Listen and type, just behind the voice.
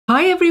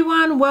Hi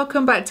everyone,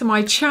 welcome back to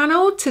my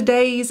channel.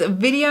 Today's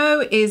video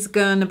is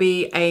going to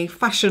be a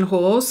fashion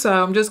haul,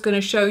 so I'm just going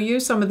to show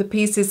you some of the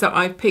pieces that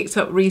I've picked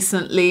up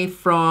recently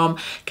from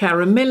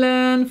Karen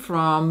Millen,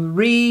 from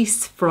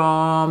Reiss,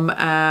 from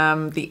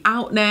the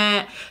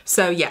Outnet.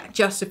 So yeah,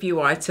 just a few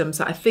items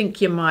that I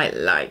think you might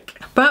like.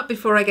 But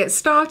before I get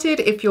started,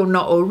 if you're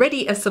not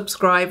already a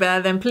subscriber,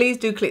 then please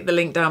do click the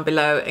link down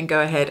below and go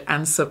ahead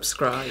and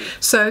subscribe.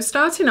 So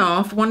starting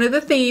off, one of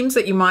the themes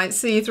that you might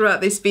see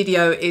throughout this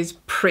video is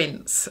prints,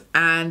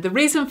 and the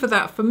reason for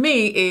that for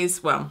me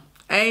is, well,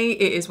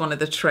 it is one of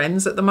the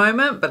trends at the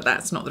moment, but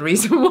that's not the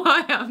reason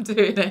why I'm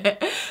doing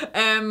it.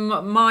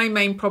 My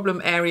main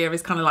problem area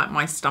is kind of like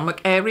my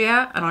stomach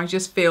area, and I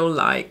just feel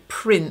like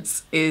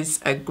prints is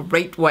a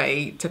great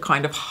way to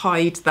kind of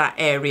hide that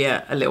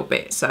area a little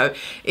bit. So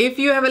if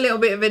you have a little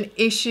bit of an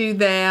issue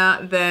there,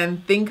 then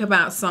think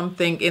about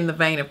something in the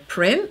vein of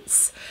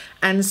prints.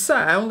 And so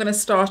I'm going to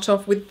start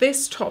off with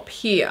this top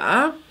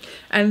here,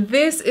 and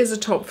this is a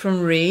top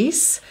from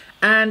Reiss,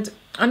 and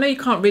I know you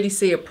can't really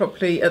see it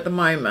properly at the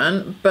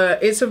moment,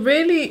 but it's a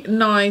really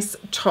nice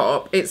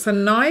top. It's a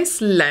nice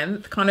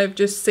length, kind of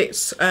just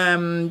sits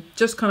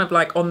just kind of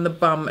like on the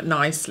bum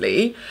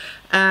nicely,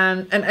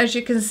 and as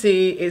you can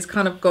see, it's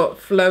kind of got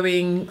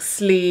flowing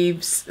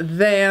sleeves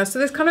there, so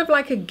there's kind of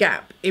like a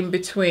gap in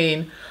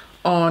between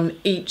on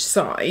each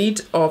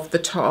side of the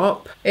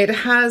top. It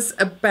has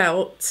a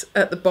belt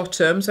at the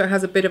bottom, so it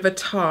has a bit of a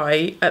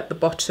tie at the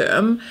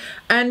bottom,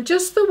 and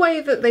just the way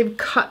that they've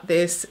cut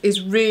this is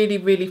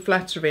really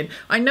flattering.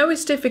 I know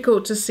it's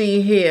difficult to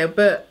see here,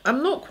 but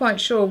I'm not quite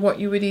sure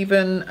what you would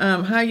even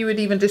how you would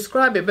even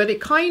describe it, but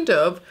it kind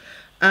of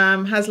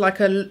has like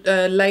a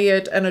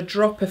layered and a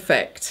drop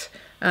effect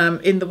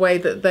in the way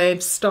that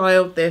they've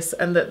styled this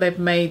and that they've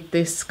made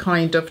this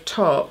kind of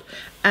top.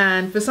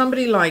 And for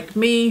somebody like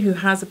me who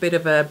has a bit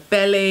of a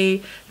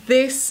belly,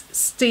 this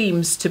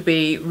seems to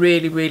be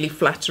really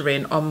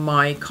flattering on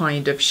my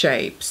kind of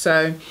shape.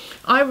 So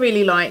I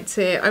really liked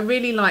it. I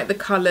really like the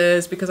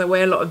colors because I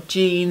wear a lot of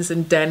jeans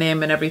and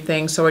denim and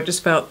everything. So I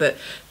just felt that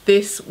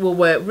this will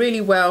work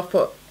really well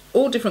for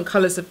all different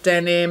colors of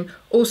denim.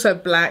 Also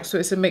black, so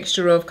it's a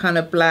mixture of kind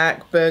of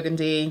black,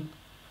 burgundy,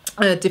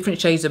 different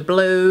shades of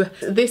blue.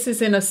 This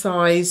is in a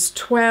size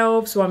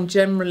 12, so I'm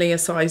generally a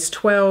size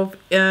 12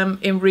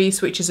 in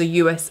Reiss, which is a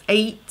US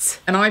 8,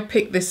 and I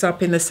picked this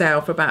up in the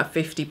sale for about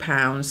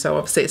 £50. So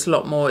obviously it's a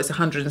lot more, it's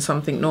 100 and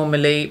something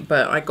normally,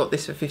 but I got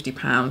this for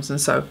 £50, and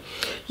so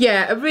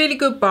yeah, a really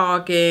good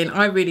bargain.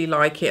 I really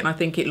like it, and I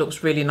think it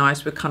looks really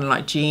nice with kind of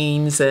like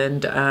jeans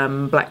and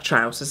black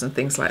trousers and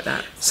things like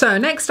that. So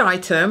next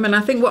item, and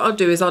I think what I'll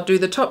do is I'll do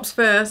the tops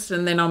first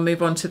and then I'll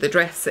move on to the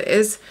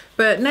dresses.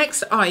 But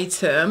next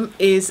item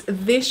is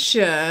this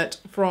shirt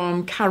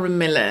from Karen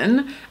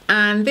Millen,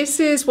 and this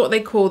is what they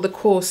call the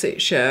corset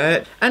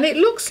shirt, and it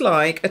looks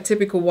like a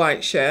typical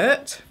white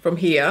shirt from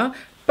here,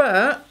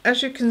 but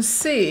as you can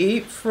see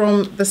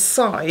from the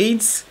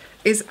sides,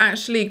 it's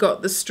actually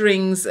got the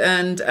strings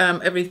and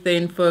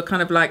everything for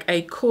kind of like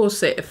a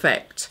corset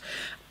effect.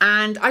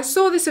 And I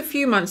saw this a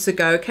few months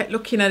ago, kept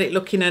looking at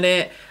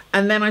it,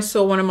 and then I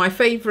saw one of my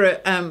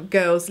favourite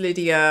girls,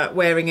 Lydia,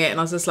 wearing it, and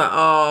I was just like,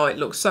 oh, it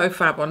looks so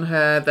fab on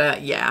her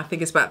that, yeah, I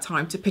think it's about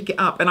time to pick it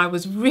up. And I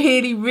was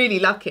really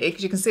lucky,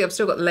 because you can see I've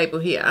still got the label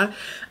here.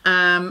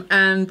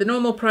 And the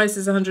normal price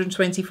is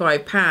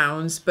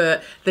 £125,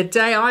 but the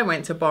day I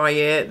went to buy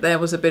it, there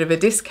was a bit of a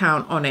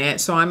discount on it.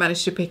 So I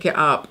managed to pick it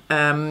up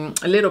a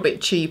little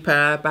bit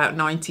cheaper, about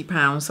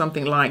 £90,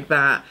 something like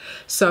that.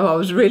 So I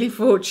was really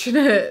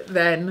fortunate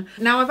then.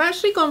 Now I've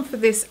actually gone for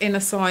this in a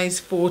size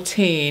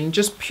 14,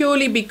 just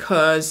purely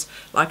because,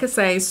 like I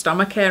say,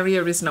 stomach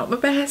area is not my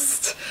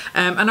best,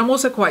 and I'm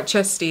also quite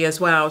chesty as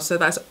well, so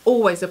that's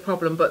always a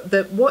problem. But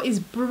what is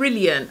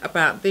brilliant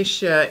about this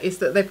shirt is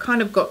that they've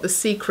kind of got the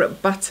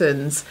secret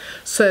buttons,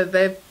 so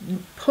they've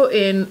put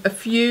in a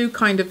few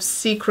kind of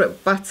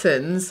secret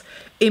buttons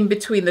in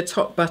between the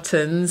top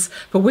buttons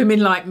for women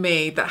like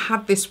me that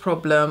have this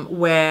problem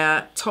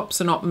where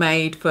tops are not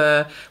made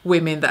for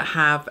women that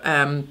have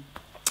a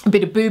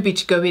bit of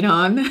boobage going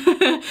on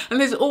and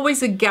there's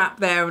always a gap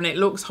there, and it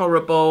looks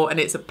horrible and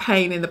it's a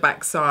pain in the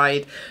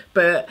backside.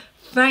 But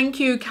thank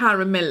you,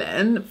 Karen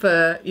Millen,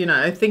 for, you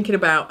know, thinking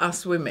about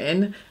us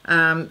women.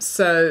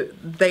 So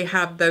they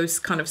have those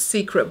kind of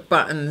secret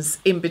buttons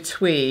in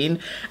between.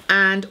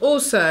 And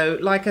also,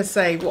 like I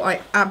say, what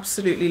I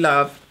absolutely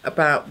love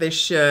about this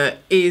shirt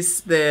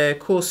is the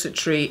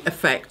corsetry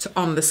effect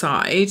on the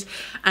side.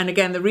 And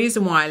again, the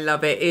reason why I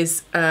love it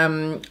is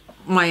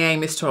my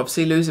aim is to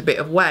obviously lose a bit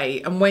of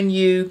weight, and when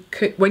you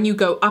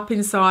go up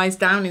in size,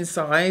 down in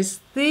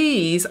size,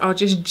 these are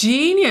just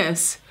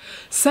genius.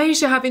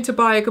 Saves you having to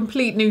buy a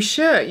complete new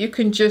shirt. You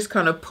can just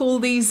kind of pull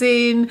these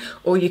in,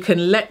 or you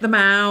can let them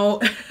out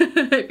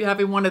if you're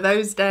having one of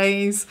those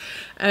days.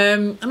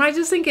 And I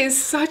just think it's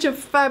such a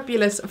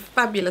fabulous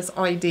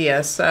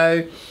idea.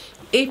 So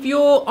if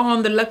you're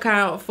on the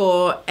lookout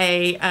for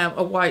a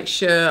white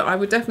shirt, I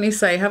would definitely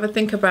say have a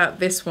think about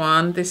this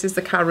one. This is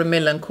the Karen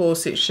Millen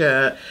corset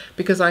shirt,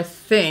 because I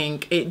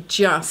think it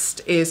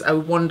just is a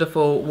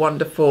wonderful,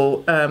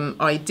 wonderful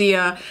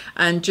idea,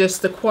 and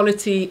just the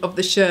quality of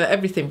the shirt,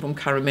 everything from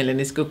Karen Millen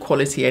is good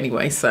quality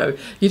anyway, so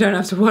you don't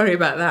have to worry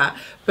about that.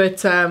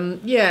 But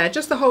yeah,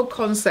 just the whole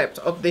concept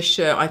of this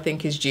shirt I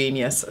think is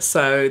genius.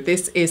 So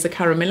this is a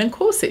Karen Millen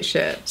corset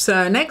shirt.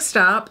 So next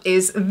up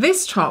is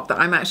this top that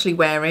I'm actually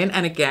wearing,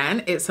 and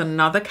again it's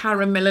another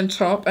Karen Millen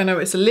top. I know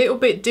it's a little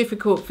bit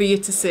difficult for you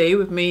to see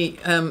with me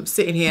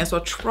sitting here, so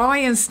I'll try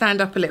and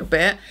stand up a little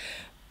bit,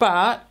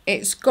 but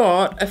it's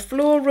got a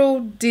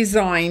floral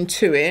design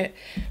to it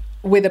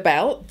with a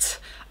belt.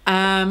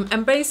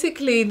 And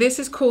basically this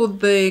is called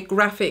the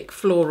graphic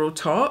floral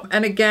top,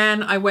 and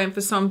again I went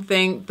for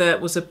something that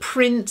was a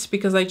print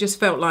because I just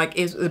felt like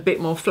it was a bit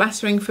more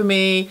flattering for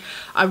me.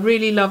 I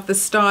really love the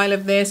style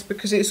of this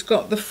because it's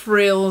got the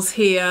frills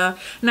here.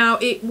 Now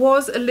it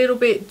was a little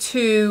bit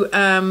too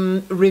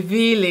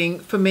revealing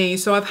for me,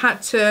 so I've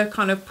had to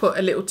kind of put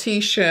a little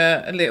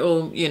t-shirt, a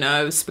little, you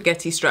know,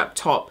 spaghetti strap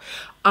top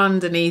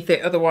underneath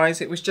it, otherwise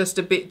it was just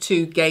a bit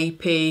too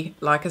gapey.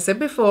 Like I said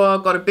before,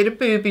 I've got a bit of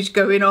boobage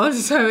going on,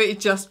 so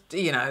it just,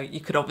 you know, you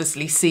could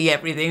obviously see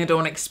everything. I don't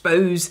want to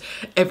expose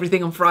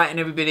everything and frighten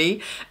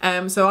everybody,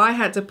 so I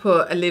had to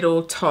put a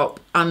little top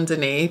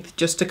underneath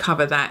just to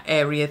cover that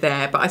area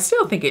there, but I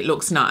still think it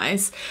looks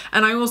nice.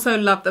 And I also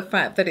love the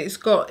fact that it's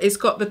got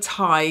the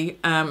tie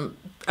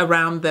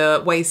around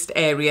the waist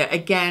area,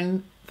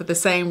 again for the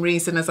same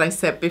reason as I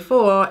said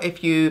before.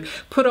 If you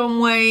put on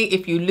weight,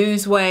 if you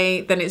lose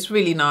weight, then it's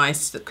really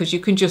nice because you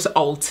can just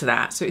alter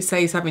that, so it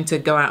saves having to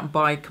go out and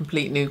buy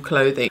complete new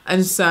clothing.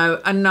 And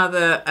so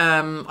another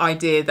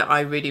idea that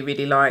I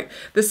really like.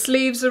 The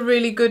sleeves are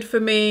really good for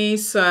me,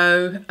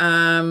 so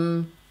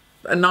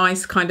a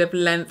nice kind of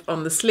length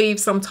on the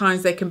sleeves.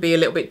 Sometimes they can be a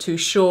little bit too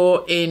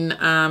short in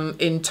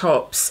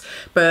tops,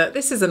 but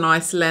this is a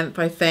nice length,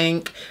 I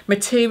think.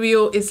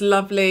 Material is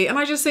lovely, and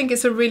I just think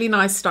it's a really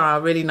nice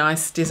style, really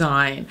nice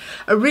design.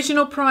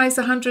 Original price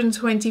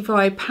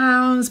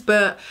 £125,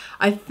 but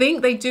I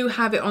think they do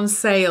have it on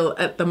sale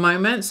at the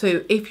moment,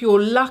 so if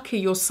you're lucky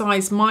your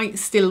size might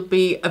still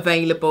be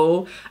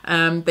available.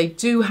 They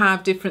do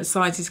have different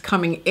sizes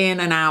coming in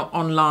and out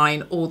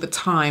online all the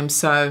time,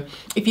 so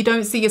if you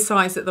don't see your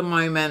size at the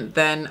moment,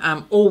 then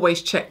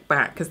always check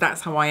back, because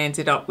that's how I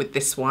ended up with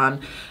this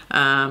one.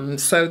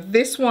 So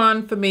this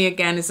one for me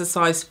again is a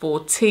size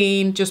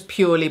 14, just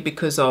purely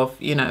because of,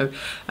 you know,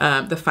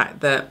 the fact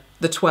that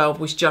the 12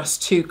 was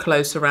just too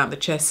close around the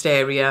chest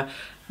area.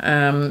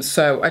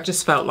 So I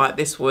just felt like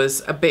this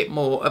was a bit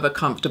more of a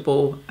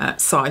comfortable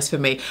size for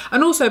me,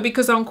 and also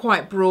because I'm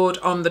quite broad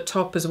on the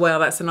top as well,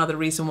 that's another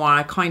reason why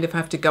I kind of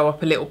have to go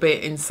up a little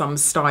bit in some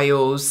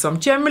styles. I'm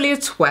generally a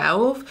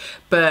 12,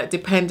 but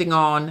depending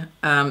on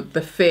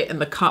the fit and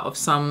the cut of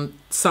some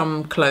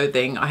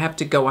clothing, I have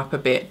to go up a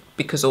bit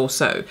because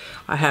also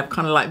I have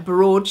kind of like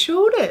broad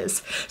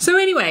shoulders. So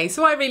anyway,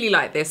 so I really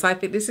like this. I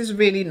think this is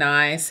really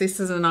nice. This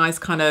is a nice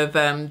kind of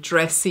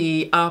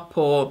dressy up,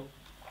 or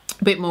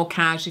a bit more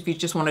cash if you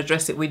just want to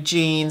dress it with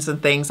jeans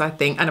and things, I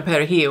think, and a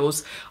pair of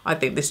heels. I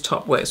think this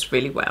top works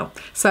really well.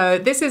 So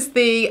this is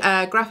the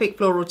graphic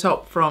floral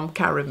top from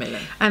Karen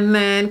Millen. And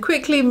then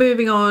quickly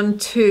moving on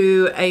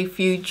to a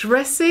few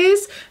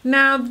dresses.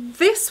 Now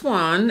this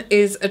one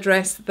is a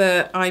dress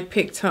that I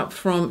picked up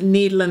from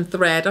Needle and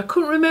Thread. I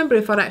couldn't remember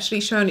if I'd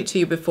actually shown it to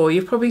you before.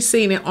 You've probably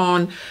seen it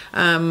on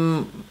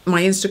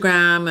my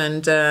Instagram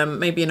and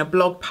maybe in a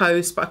blog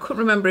post, but I couldn't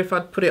remember if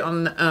I'd put it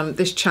on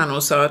this channel,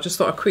 so I just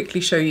thought I'd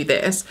quickly show you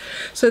this.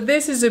 So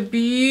this is a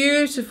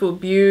beautiful,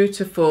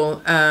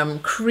 beautiful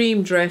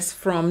cream dress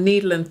from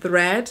Needle and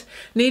Thread.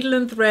 Needle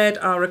and Thread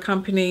are a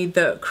company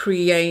that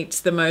create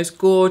the most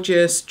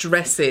gorgeous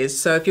dresses.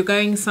 So if you're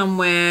going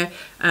somewhere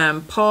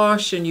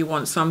posh and you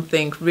want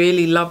something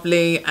really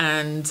lovely,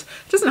 and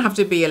it doesn't have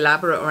to be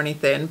elaborate or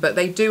anything, but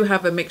they do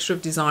have a mixture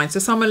of designs. So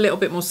some are a little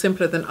bit more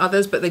simpler than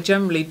others, but they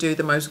generally do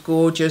the most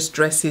gorgeous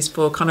dresses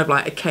for kind of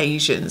like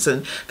occasions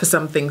and for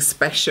something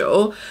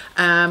special.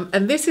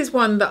 And this is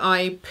one that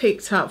I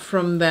picked up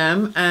from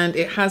them, and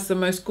it has the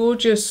most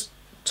gorgeous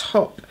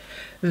top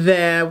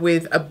there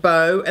with a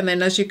bow, and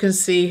then as you can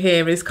see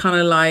here is kind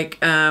of like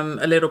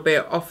a little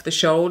bit off the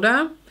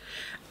shoulder,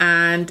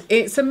 and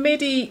it's a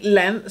midi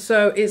length,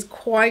 so it's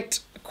quite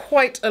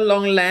a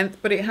long length,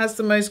 but it has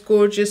the most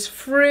gorgeous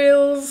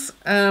frills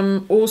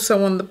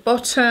also on the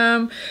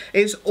bottom.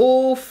 It's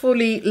all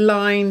fully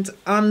lined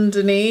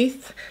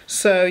underneath,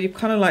 so you've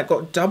kind of like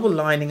got double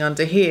lining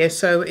under here,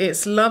 so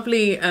it's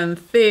lovely and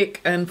thick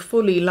and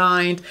fully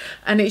lined,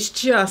 and it's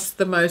just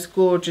the most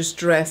gorgeous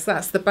dress.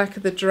 That's the back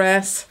of the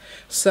dress,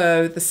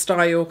 so the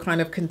style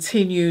kind of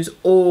continues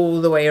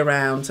all the way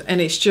around,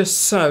 and it's just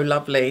so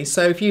lovely.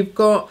 So if you've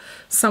got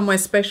somewhere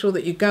special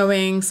that you're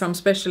going, some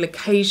special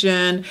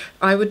occasion,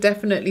 I would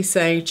definitely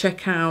say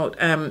check out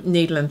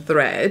Needle and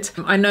Thread.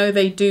 I know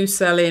they do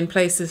sell in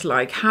places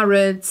like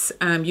Harrods,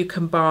 you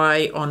can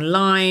buy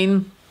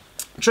online.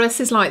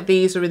 Dresses like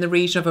these are in the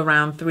region of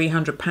around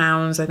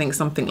 £300, I think,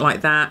 something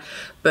like that.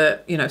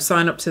 But, you know,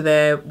 sign up to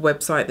their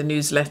website, the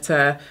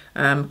newsletter,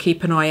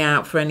 keep an eye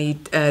out for any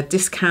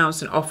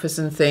discounts and offers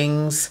and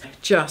things.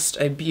 Just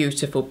a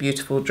beautiful,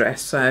 beautiful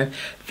dress. So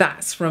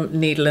that's from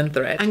Needle and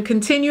Thread. And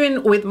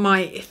continuing with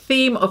my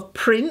theme of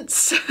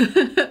prints,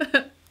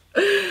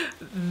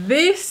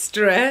 this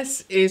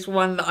dress is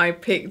one that I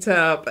picked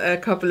up a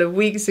couple of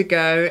weeks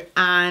ago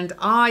and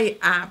I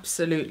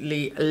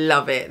absolutely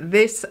love it.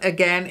 This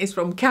again is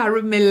from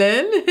Karen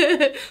Millen.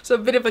 So a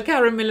bit of a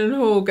Karen Millen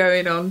haul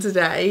going on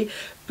today.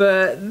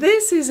 But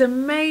this is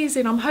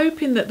amazing. I'm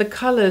hoping that the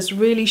colours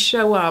really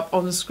show up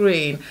on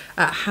screen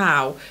at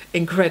how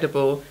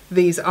incredible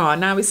these are.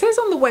 Now it says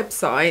on the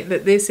website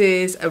that this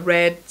is a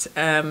red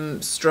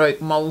stroke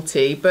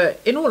multi,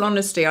 but in all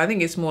honesty I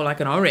think it's more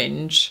like an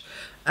orange.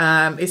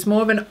 It's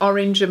more of an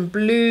orange and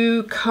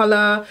blue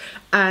colour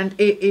and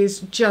it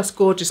is just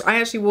gorgeous. I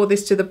actually wore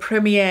this to the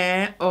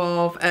premiere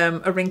of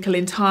A Wrinkle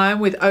in Time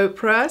with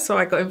Oprah, so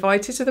I got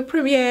invited to the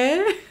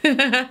premiere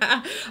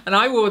and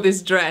I wore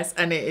this dress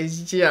and it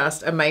is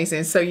just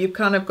amazing. So you've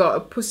kind of got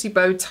a pussy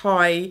bow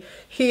tie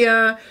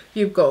here,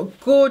 you've got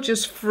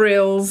gorgeous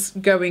frills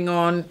going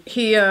on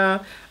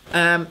here.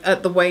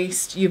 At the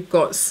waist you've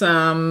got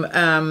some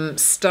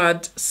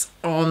studs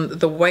on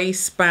the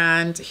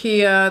waistband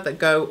here that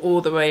go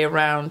all the way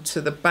around to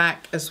the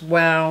back as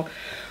well.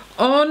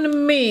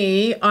 On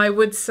me, I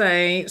would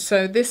say,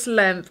 so this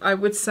length, I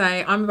would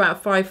say I'm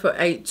about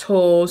 5'8"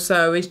 tall,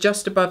 so it's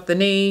just above the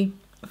knee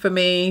for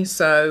me.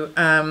 So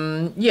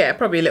yeah,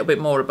 probably a little bit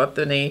more above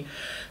the knee,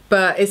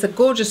 but it's a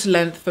gorgeous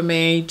length for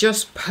me,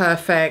 just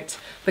perfect.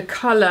 The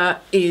colour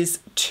is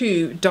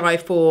to die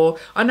for.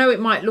 I know it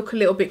might look a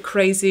little bit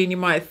crazy and you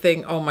might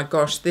think, oh my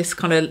gosh, this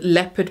kind of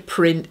leopard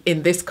print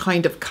in this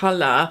kind of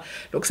colour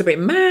looks a bit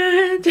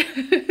mad.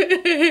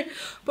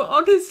 But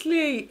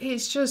honestly,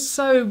 it's just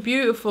so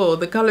beautiful.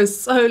 The colour's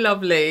so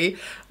lovely.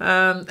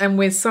 And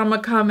with summer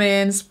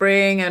coming,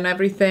 spring and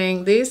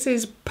everything, this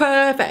is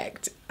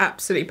perfect.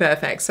 Absolutely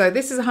perfect. So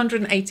this is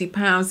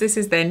 £180. This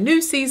is their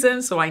new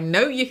season, so I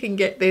know you can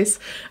get this.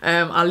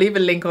 I'll leave a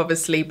link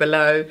obviously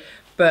below.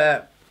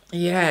 But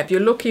yeah, if you're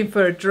looking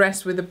for a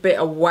dress with a bit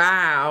of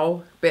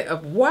wow,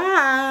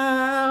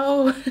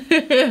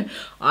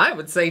 I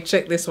would say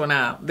check this one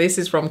out. This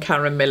is from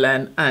Karen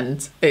Millen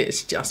and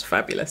it's just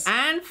fabulous.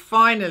 And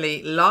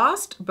finally,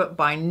 last but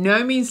by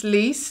no means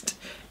least,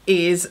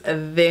 is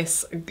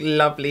this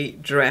lovely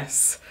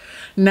dress.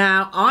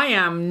 Now, I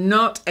am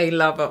not a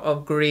lover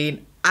of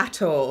green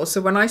at all.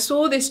 So when I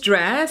saw this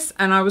dress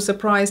and I was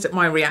surprised at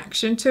my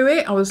reaction to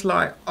it, I was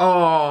like,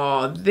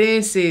 oh,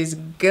 this is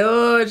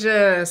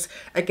gorgeous.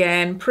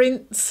 Again,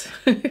 prints.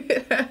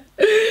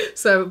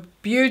 So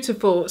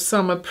beautiful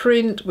summer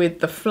print with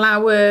the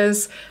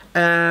flowers.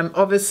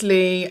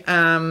 Obviously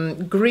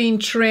green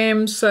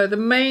trim, so the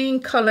main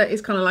color is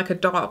kind of like a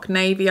dark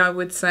navy, I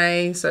would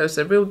say, so it's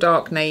a real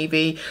dark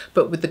navy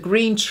but with the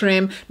green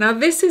trim. Now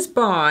this is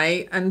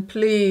by, and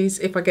please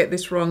if I get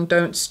this wrong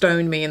don't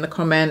stone me in the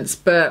comments,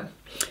 but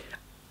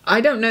I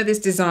don't know this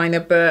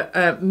designer,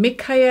 but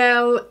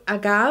Michael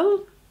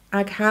Agal.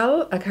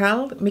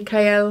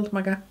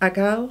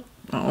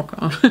 Oh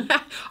God.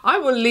 I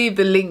will leave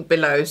the link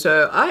below,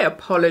 so I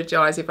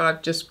apologize if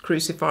I've just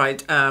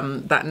crucified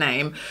that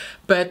name,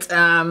 but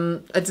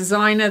a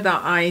designer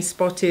that I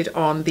spotted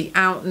on the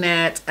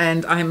Outnet,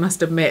 and I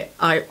must admit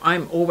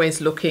I'm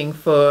always looking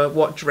for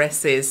what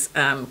dresses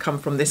come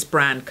from this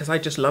brand because I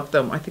just love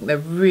them. I think they're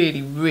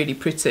really, really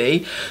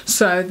pretty.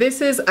 So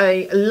this is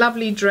a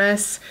lovely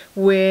dress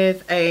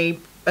with a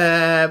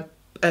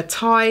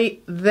tie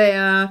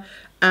there.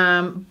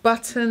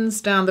 Buttons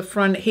down the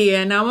front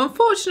here. Now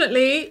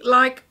unfortunately,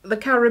 like the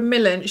Karen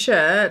Millen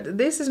shirt,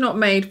 this is not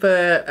made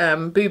for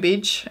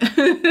boobage.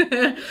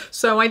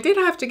 So I did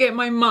have to get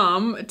my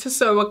mum to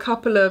sew a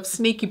couple of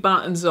sneaky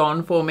buttons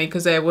on for me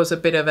because there was a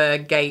bit of a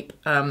gape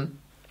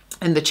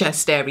in the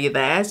chest area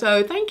there,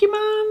 so thank you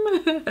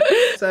mum.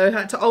 So I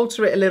had to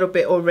alter it a little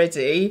bit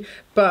already,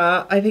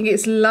 but I think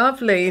it's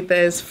lovely.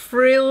 There's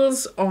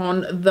frills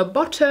on the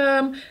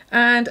bottom,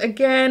 and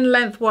again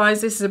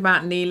lengthwise this is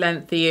about knee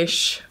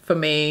lengthy-ish for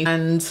me,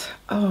 and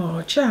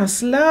oh,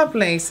 just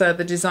lovely. So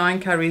the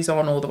design carries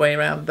on all the way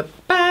around the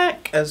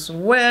back as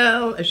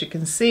well, as you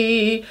can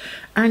see,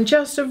 and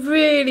just a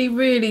really,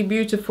 really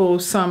beautiful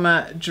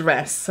summer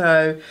dress.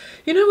 So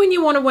you know, when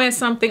you want to wear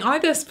something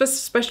either for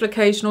special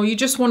occasion or you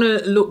just want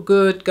to look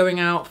good going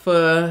out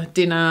for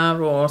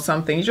dinner or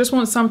something, you just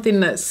want something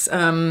that's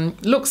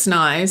looks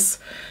nice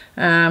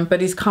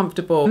but is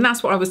comfortable, and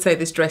that's what I would say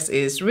this dress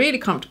is. Really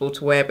comfortable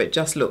to wear, but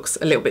just looks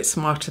a little bit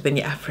smarter than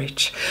your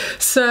average.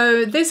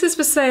 So this is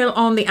for sale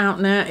on the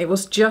Outnet. It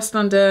was just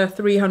under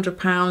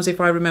 £300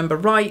 if I remember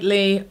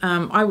rightly.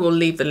 I will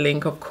leave the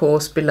link of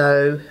course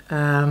below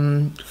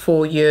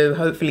for you.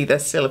 Hopefully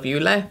there's still a few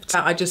left.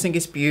 I just think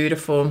it's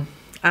beautiful,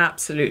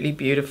 absolutely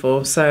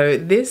beautiful. So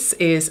this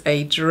is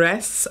a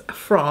dress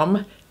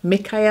from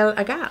Michael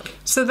Agal.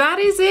 So that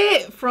is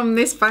it from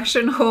this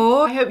fashion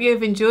haul. I hope you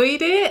have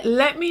enjoyed it.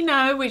 Let me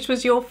know which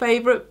was your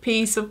favorite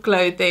piece of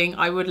clothing.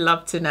 I would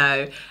love to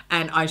know,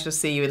 and I shall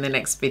see you in the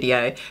next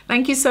video.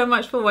 Thank you so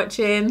much for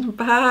watching.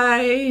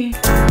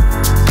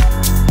 Bye.